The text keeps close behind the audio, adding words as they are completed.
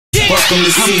from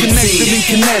the CT. I'm connected in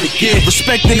Connecticut,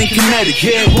 respected in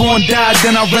Connecticut. Born, died,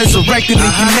 then I resurrected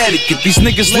in Connecticut. These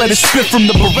niggas let it spit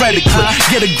from the Beretta clip.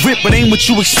 Get a grip, but ain't what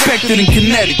you expected in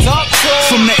Connecticut.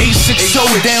 From the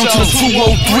 860 down to the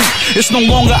 203. It's no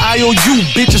longer IOU,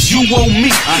 bitch, it's you owe me.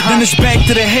 Then it's back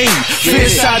to the hay. Fair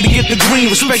side to get the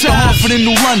green. Respect the Hartford and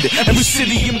New London. Every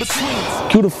city in between.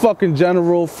 Cue the fucking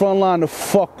general, frontline the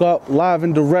fuck up, live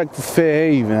and direct for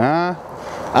Fairhaven, huh?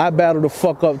 iBattle the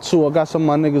fuck up too. I got some of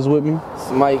my niggas with me.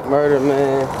 It's Mike Murda,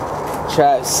 man.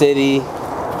 Trap City,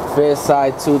 Fair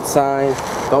Side 2 times.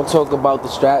 Don't talk about the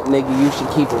strap, nigga. You should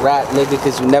keep a rap, nigga,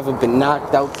 cause you never been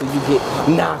knocked out till you get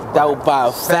knocked out by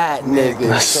a fat nigga.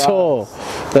 That's all.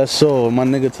 That's all. My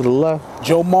nigga to the left.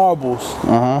 Joe Marbles.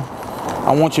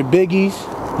 I want your biggies,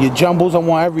 your jumbles, I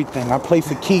want everything. I play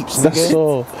for keeps, nigga. That's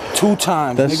all. 2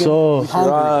 times, That's nigga. all.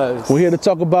 Hungry. We're here to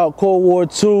talk about Cold War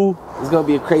II. It's gonna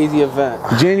be a crazy event.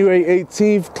 January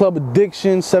 18th, Club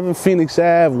Addiction, 7 Phoenix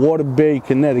Ave, Waterbury,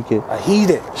 Connecticut. I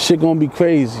heat it. Shit gonna be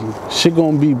crazy. Shit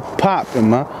gonna be popping,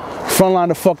 man. Frontline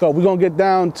the fuck up. We're gonna get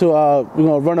down to, we're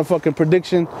gonna run a fucking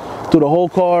prediction through the whole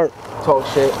card. Talk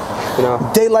shit, you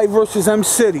know. Daylight versus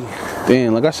m.ciddy.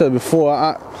 Damn, like I said before,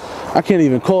 I can't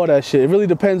even call that shit. It really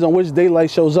depends on which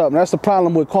Daylight shows up. And that's the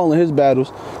problem with calling his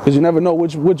battles, because you never know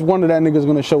which one of that nigga's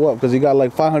gonna show up, because he got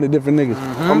like 500 different niggas.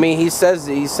 I mean, he says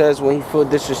when he feel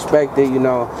disrespected, you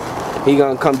know, he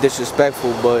gonna come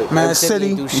disrespectful, but Man,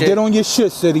 City, get on your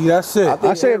shit, City. That's it.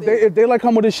 I say if Daylight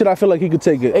come with this shit, I feel like he could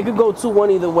take it. It could go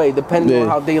 2-1 either way, depending on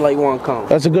how Daylight want to come.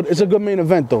 It's a good main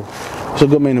event though. It's a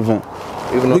good main event.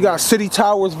 We got City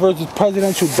Towers versus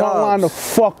Presidential Doors. Frontline the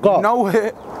fuck up. No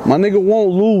hit. My nigga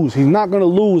won't lose. He's not gonna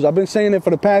lose. I've been saying it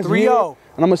for the past year, and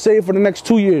I'm gonna say it for the next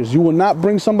 2 years. You will not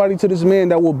bring somebody to this man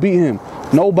that will beat him.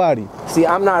 Nobody. See,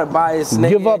 I'm not a biased nigga.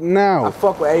 Give up now. I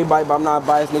fuck with everybody, but I'm not a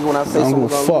biased nigga. When I say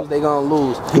someone's gonna lose, they gonna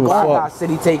lose. I got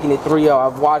City taking it 3-0.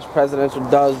 I've watched Presidential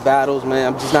Does battles,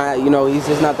 man. I'm just not, you know, he's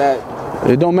just not that.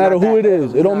 It don't matter who it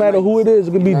is. It don't matter who it is.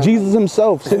 It could be Jesus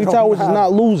himself. City Towers is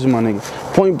not losing, my nigga.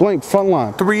 Point blank,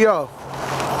 frontline. 3-0.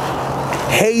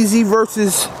 Hazy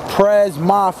versus Prez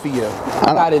Mafia.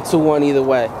 I got it 2-1 either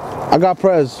way. I got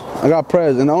Prez. And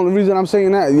the only reason I'm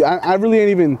saying that, I really ain't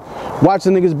even watched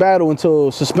the niggas battle until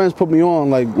Suspense put me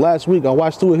on. Like last week, I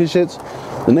watched 2 of his shits.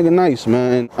 The nigga nice,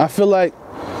 man. I feel like,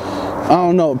 I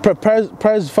don't know,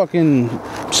 Prez fucking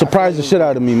surprised the shit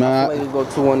out of me, man. I feel like it go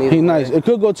 2-1 either way. He nice. It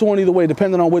could go 2-1 either way,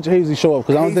 depending on which Hazy show up.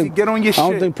 Because I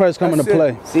don't think Prez coming to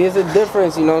play. See, it's a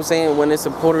difference, you know what I'm saying, when it's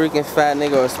a Puerto Rican fat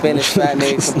nigga or a Spanish fat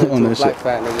nigga compared to a black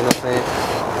fat nigga, you know what I'm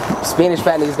saying? Spanish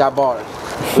fat niggas got bars.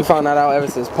 We found that out ever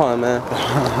since Pun, man.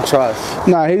 Trust.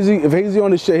 Nah, if Hazy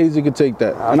on his shit, Hazy could take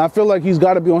that. And I feel like he's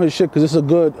got to be on his shit because it's a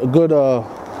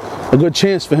good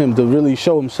chance for him to really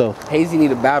show himself. Hazy need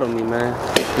to battle me, man.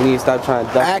 He need to stop trying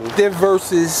to duck Active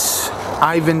versus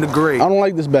Ivan the Great. I don't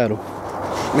like this battle.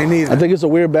 Me neither. I think it's a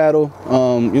weird battle.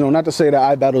 You know, not to say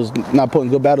that iBattle's not putting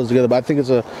good battles together, but I think it's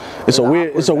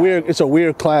a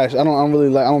weird clash. I don't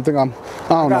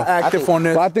know. Active on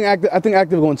this. But I think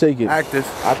Active gonna take it. Active.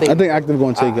 I think Active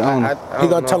gonna take it. I don't know. He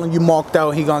gonna tell him you marked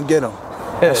out. He gonna get him.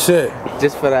 That's it.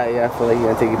 Just for that, yeah, I feel like he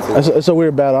gonna take it too. It's a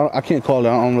weird battle. I can't call it.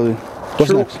 I don't really.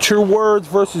 What's next? True Words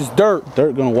versus Dirt.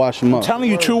 Dirt gonna wash him up. I'm telling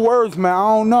you, True Words, man.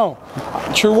 I don't know.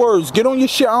 True Words. Get on your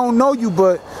shit. I don't know you,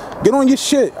 but get on your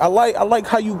shit. I like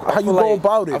how you go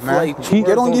about it, man. Like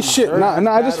get on your shit. Nah,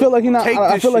 I just feel like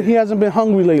I feel like he hasn't been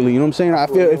hungry lately. You know what I'm saying? I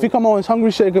feel if he come on his hungry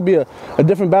shit, it could be a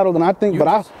different battle than I think.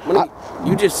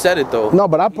 You just said it though. No,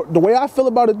 but the way I feel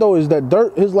about it though is that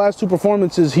Dirt, his last 2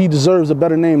 performances, he deserves a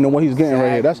better name than what he's getting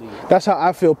right here. That's how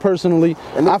I feel personally.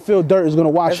 And I feel Dirt is gonna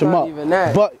wash him up.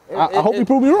 But I hope he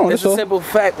prove me wrong. It's a simple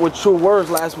fact with True Words'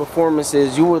 last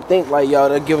performances. You would think like, yo,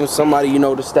 they're giving somebody, you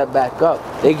know, to step back up.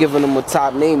 They giving them a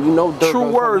top name. You know, Dirt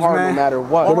gonna come hard no matter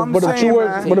what.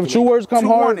 But if True Words come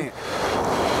hard,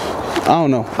 I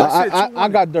don't know. I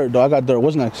got Dirt though. I got Dirt.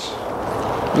 What's next?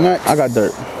 I got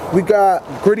Dirt. We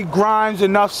got Gritty Grimes,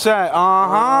 Enough Said.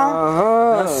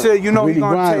 That's it. You know he's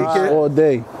gonna take it all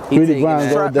day. Gritty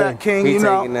Grimes all day. King, you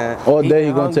know. All day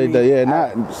he gonna take that.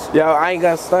 Yeah, yo, I ain't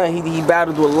got stunned. He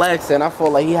battled with Lex, and I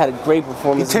felt like he had a great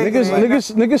performance.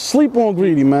 Niggas sleep on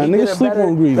Greedy, man. Niggas sleep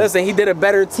on Greedy. Listen, he did a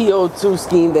better TO2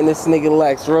 scheme than this nigga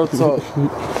Lex. Real talk.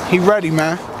 He ready,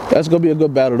 man. That's gonna be a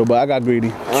good battle though, but I got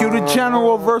Greedy. Q the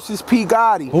General versus P.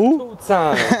 Gotti. Who? 2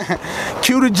 times.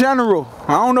 Q the General.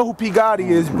 I don't know who P. Gotti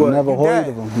is, but never heard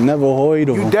of him. Never heard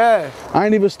of him. You dead. I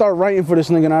ain't even start writing for this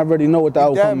nigga, and I already know what the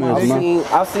outcome is, man.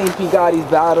 I've seen P. Gotti's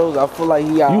battles. I feel like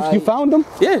he You found him?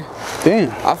 Yeah.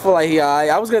 Damn. I feel like he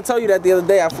I was gonna tell you that the other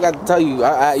day. I forgot to tell you. You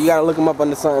gotta look him up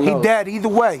under something else. He dead either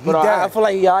way. He But dead. I feel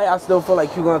like he I still feel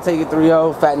like you gonna take it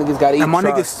 3-0. Fat niggas gotta eat. And my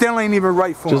trust. nigga still ain't even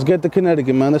right for him. Just get to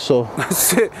Connecticut, man. That's all.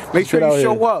 That's it. Make sure you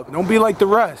show up. Don't be like the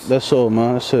rest. That's all,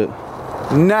 man. That's it.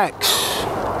 Next.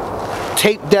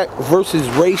 Tape Deck versus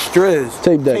Ray Striz.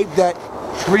 Tape Deck. Tape Deck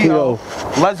 3-0.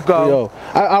 Let's go. Yo,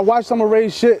 I watched some of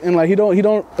Ray's shit, and like he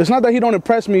don't. It's not that he don't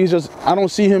impress me. It's just I don't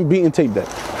see him beating Tape Deck.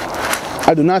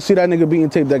 I do not see that nigga beating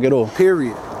Tape Deck at all.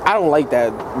 Period. I don't like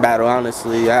that battle,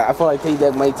 honestly. I feel like Tape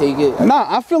Deck might take it. Nah,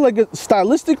 I feel like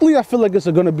stylistically, I feel like it's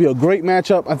going to be a great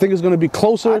matchup. I think it's going to be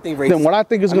closer than what I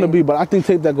think it's going to be, but I think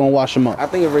Tape Deck going to wash him up. I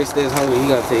think if Ray stays hungry, he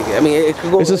going to take it. I mean, it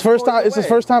could go. It's his first time. It's his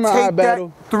first time at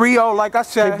iBattle. 3-0, like I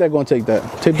said. Tape Deck going to take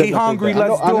that. Tape Deck he hungry.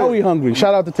 Let's do it. I know he hungry.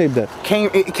 Shout out to Tape Deck.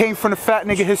 It came from the fat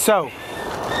nigga himself.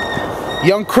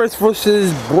 Young Chris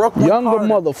versus Brooklyn. Younger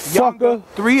motherfucker.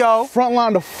 3-0.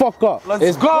 Frontline the fuck up.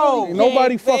 Let's go. Ain't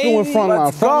nobody fucking with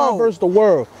Frontline. Go. Frontline versus the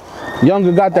world.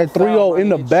 Younger got that 3-0 in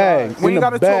the bag. We ain't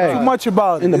gotta talk too much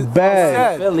about it. In the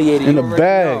bag. In the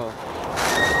bag.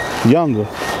 Younger.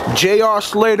 JR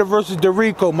Slater versus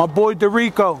Dorico. My boy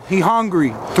Dorico. He hungry.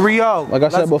 3-0. Like I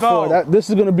said before, this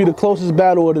is gonna be the closest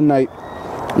battle of the night.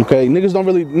 Okay,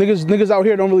 niggas out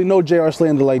here don't really know JR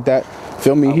Slater like that.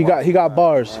 Feel me? He got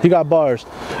bars. He got bars.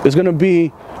 It's gonna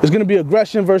be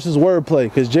aggression versus wordplay,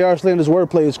 because J.R. Slander's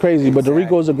wordplay is crazy, but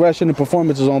Dorico's aggression and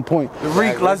performance is on point.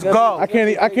 Dorico, let's go. I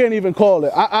can't even call it.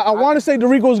 I want to say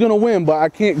Dorico's gonna win, but I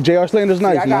can't. J.R. Slander's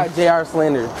nice. I got J.R.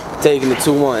 Slander taking the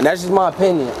 2-1. That's just my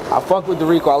opinion. I fuck with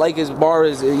Dorico. I like his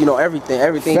bars. You know, everything.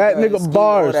 Fat nigga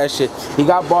bars. All that shit. He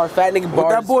got bars. Fat nigga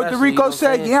bars. That boy Dorico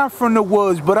said, "Yeah, I'm from the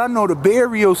woods, but I know the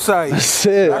burial site." That's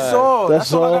it. That's all.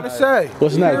 That's all I gotta say.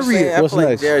 What's next? What's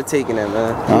next? Jared taking it,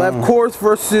 man. Lev Course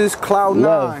versus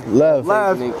Cloud9. Lev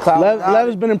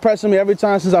has been impressing me every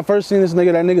time since I first seen this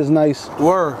nigga. That nigga's nice.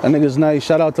 Word. That nigga's nice.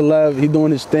 Shout out to Lev. He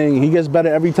doing his thing. He gets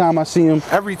better every time I see him.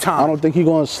 Every time. I don't think he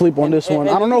gonna sleep on this one.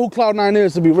 I don't know who Cloud9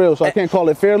 is, to be real, so I can't call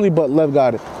it fairly, but Lev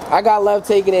got it. I got Lev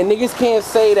taking it. Niggas can't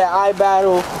say that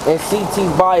iBattle and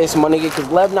CT bias, my nigga, because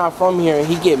Lev not from here and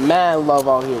he get mad love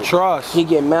out here. Trust. He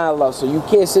get mad love, so you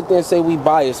can't sit there and say we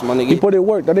biased, my nigga. He put it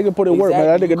work. That nigga put it work, man.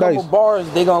 That nigga nice. Couple bars,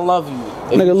 they gonna love you.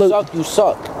 If nigga you suck, you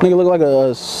suck. Nigga look like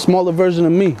a smaller version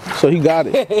of me, so he got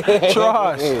it.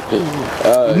 Trust.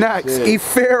 Next, E.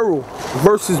 Farrell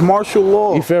versus Martial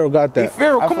Law. E. Farrell got that. E.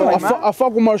 Farrell, come on, man. I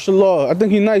fuck with Martial Law. I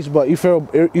think he nice, but E. Farrell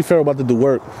about to do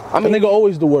work. I mean, that nigga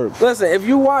always do work. Listen, if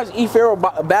you watch E. Farrell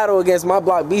battle against my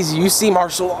block BZ, you see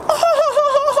Martial Law.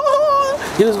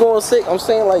 He was going sick. I'm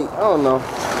saying, like, I don't know.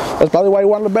 That's probably why he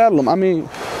wanted to battle him. I mean,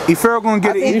 E. Farrell gonna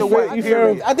get it either way.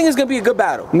 I think it's gonna be a good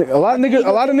battle. A lot of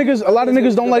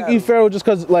niggas don't like E. Farrell just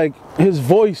cause like his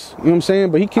voice. You know what I'm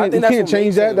saying? But he can't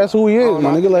change that. That's who he is,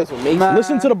 my nigga. Like,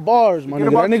 listen to the bars, my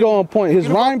nigga. That nigga on point. His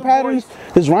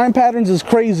rhyme patterns is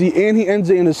crazy, and he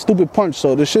ends it in a stupid punch.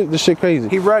 So this shit crazy.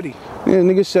 He ready. Yeah,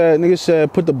 nigga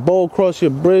said, put the bowl across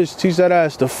your bridge, teach that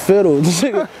ass to fiddle.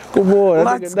 Good boy.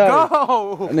 Let's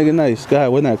go. That nigga nice. Go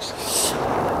ahead. What next?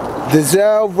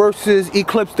 Dizelle versus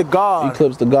Eclipse the God.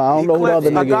 Eclipse the God. I don't know who the other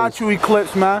nigga is. I got you,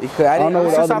 Eclipse, man. I don't know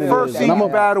who the other nigga is. Since I first seen you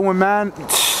battling, man.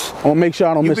 I'm gonna make sure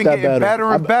I don't miss that battle.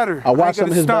 Better and better. I watched some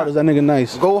of his battles. That nigga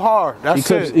nice. Go hard.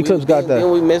 That's it. Eclipse got that.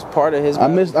 Then we missed part of his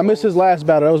battle. I missed his last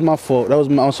battle. That was my fault. That was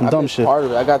on some dumb shit. Part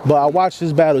of it. But I watched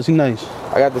his battles. He nice.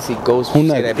 I got to see Ghost. Who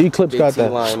next? Eclipse got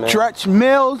that. Line, Stretch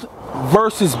Mills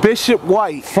versus Bishop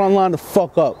White. Frontline the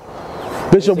fuck up.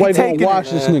 Bishop White gonna watch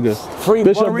this nigga.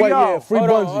 Bishop White, yeah, free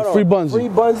Bunzy,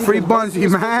 free Bunzy,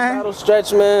 man.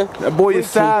 Stretch, man. That boy is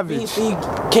savage.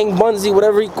 King Bunzy,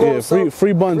 whatever he calls. Yeah,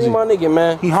 free Bunzy. Free my nigga,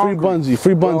 man.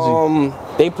 Free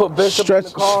Bunzy. They put Bishop in the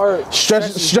car.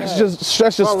 Stretch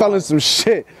just fell in some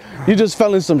shit. You just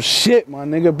fell in some shit, my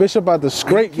nigga. Bishop out to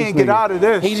scrape. He can't get out of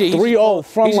this. 3-0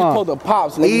 frontline. He just pulled the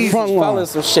pops, nigga. He fell in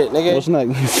some shit, nigga. What's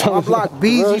next? My block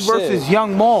BZ versus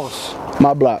Young Moss.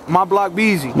 My block. My block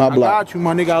BZ. My block. I got you,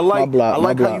 my nigga. I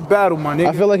like how you battle, my nigga.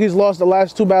 I feel like he's lost the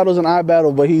last 2 battles in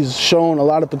iBattle, but he's shown a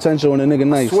lot of potential in the nigga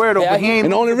nice. I swear though, but he ain't.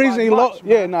 And the only reason he lost,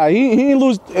 he ain't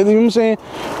lose. You know what I'm saying?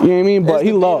 You know what I mean? But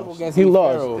he lost. He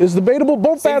lost. It's debatable.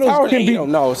 Both battles can be.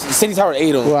 No, City's Howard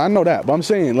ate him. Well, I know that, but I'm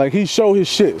saying like he showed his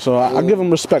shit, so I give him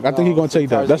respect. I think he's gonna take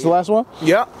that. That's the last one.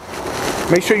 Yep.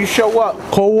 Make sure you show up.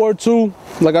 Cold War 2.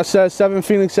 Like I said, 7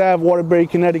 Phoenix Ave, Waterbury,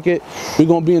 Connecticut. We're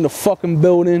gonna be in the fucking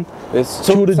building. It's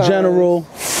True the times. General,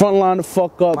 Frontline the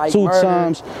fuck up, Mike 2 Murda.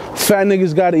 times. Fat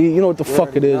niggas gotta eat. You know what the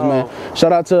fuck it is, man.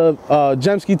 Shout out to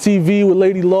Gemski TV with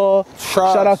Lady Law.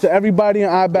 Shout out to everybody in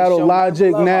iBattle,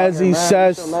 Logic, Nazi,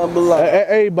 Sess.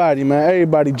 Everybody, man.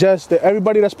 Everybody. Just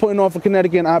everybody that's putting on for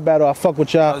Connecticut and iBattle. I fuck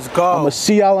with y'all. Let's go. I'ma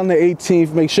see y'all on the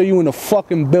 18th. Make sure you in the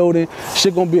fucking building.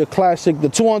 Shit gonna be a classic. The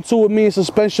 2-on-2 with me and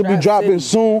Suspense should be dropping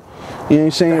soon. You know what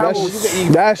I'm saying?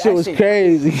 That shit was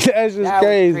crazy. That shit was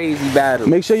crazy. Crazy battle.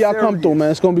 Make sure y'all come through,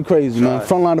 man. It's gonna be crazy, man.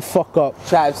 Frontline the fuck up.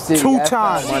 Trap City. 2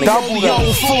 times. Double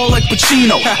Yo, fall like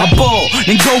Pacino. I ball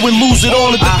and go and lose it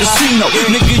all at the casino.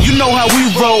 Nigga, you know how we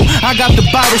roll. I got the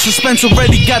bottle, Suspense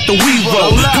already got the weed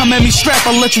roll. Come at me strap,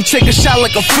 I'll let you take a shot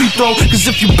like a free throw. Cause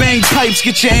if you bang pipes,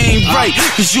 get your aim right.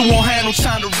 Cause you won't have no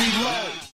time to reload.